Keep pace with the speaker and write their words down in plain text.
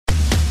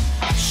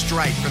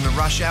Straight from the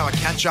Rush Hour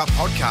Catch-Up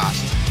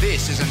podcast,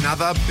 this is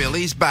another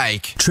Billy's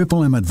Bake.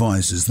 Triple M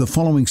advises the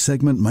following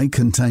segment may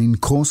contain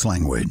coarse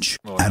language,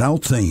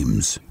 adult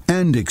themes,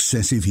 and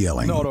excessive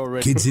yelling. Not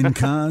already. Kids in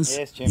cars,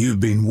 Yes, Jim. you've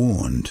been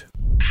warned.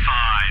 5,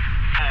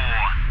 4,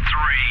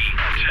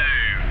 3,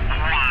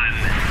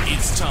 2, 1.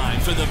 It's time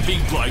for the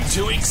big bloke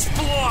to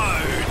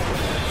explode.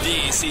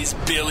 This is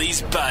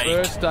Billy's Bake.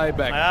 First day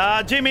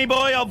back. Jimmy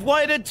boy, I've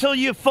waited till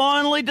you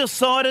finally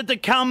decided to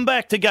come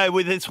back to go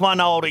with this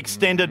one old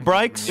extended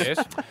breaks.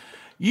 Yes.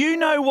 You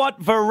know what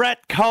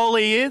Virat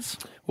Kohli is?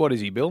 What is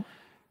he, Bill?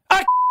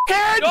 A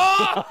kid!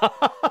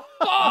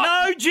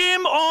 No,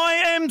 Jim,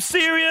 I am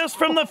serious.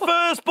 From the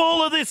first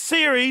ball of this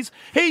series,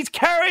 he's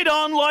carried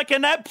on like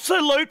an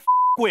absolute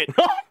wit.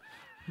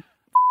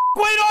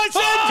 Wait, I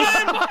said,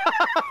 Jim!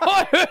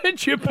 I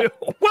heard you,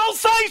 Bill. Well,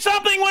 say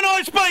something when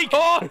I speak!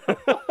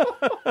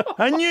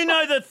 And you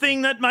know the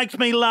thing that makes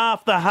me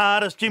laugh the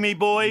hardest, Jimmy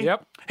boy?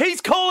 Yep. He's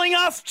calling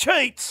us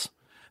cheats.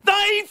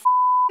 They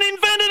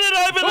invented it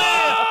over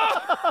there.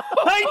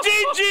 They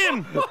did,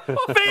 Jim.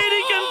 Fair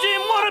dinkum,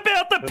 Jim. What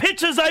about the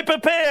pitches they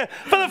prepare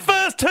for the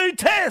first two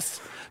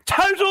tests?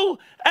 Total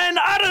and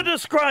utter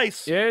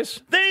disgrace.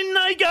 Yes. Then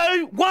they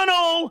go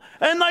 1-1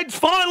 and they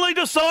finally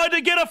decide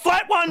to get a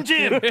flat one,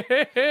 Jim.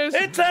 Yes.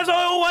 It's as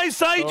I always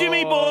say,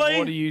 Jimmy boy.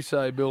 What do you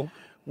say, Bill?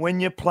 When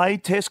you play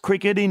Test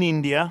cricket in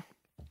India,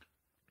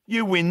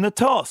 you win the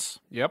toss.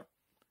 Yep.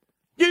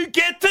 You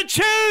get to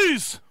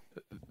choose.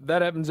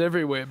 That happens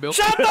everywhere, Bill.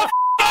 Shut the up!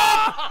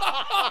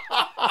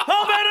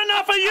 I've had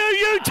enough of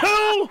you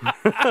tool.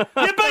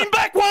 You've been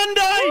back one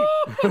day.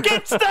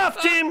 Get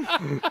stuffed, Jim.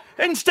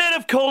 Instead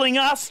of calling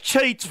us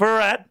cheats for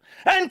that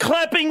and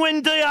clapping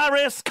when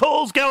DRS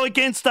calls go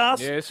against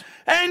us Yes.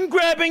 and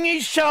grabbing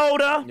his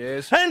shoulder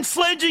Yes. and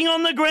sledging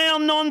on the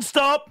ground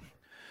non-stop.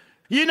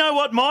 You know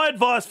what my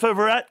advice for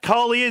Virat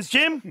Kohli is,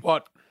 Jim?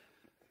 What?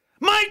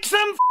 Make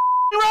some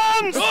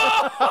runs!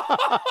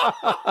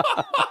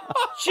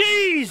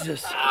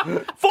 Jesus.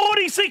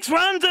 46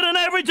 runs at an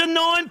average of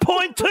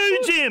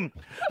 9.2, Jim.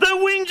 The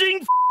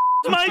whinging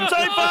made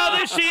so far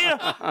this year.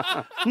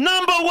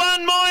 Number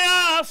one,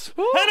 my ass.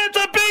 And it's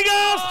a big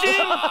ass,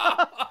 Jim.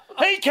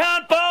 He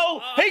can't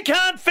bowl. He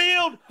can't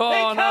field. Oh,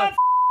 he can't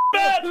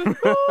bat.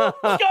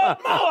 Scott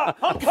Muller.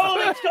 I'm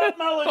calling Scott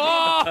Muller.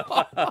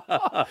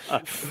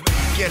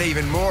 Get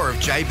even more of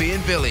JB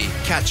and Billy.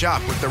 Catch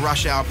up with the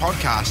Rush Hour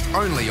podcast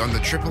only on the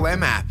Triple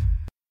M app.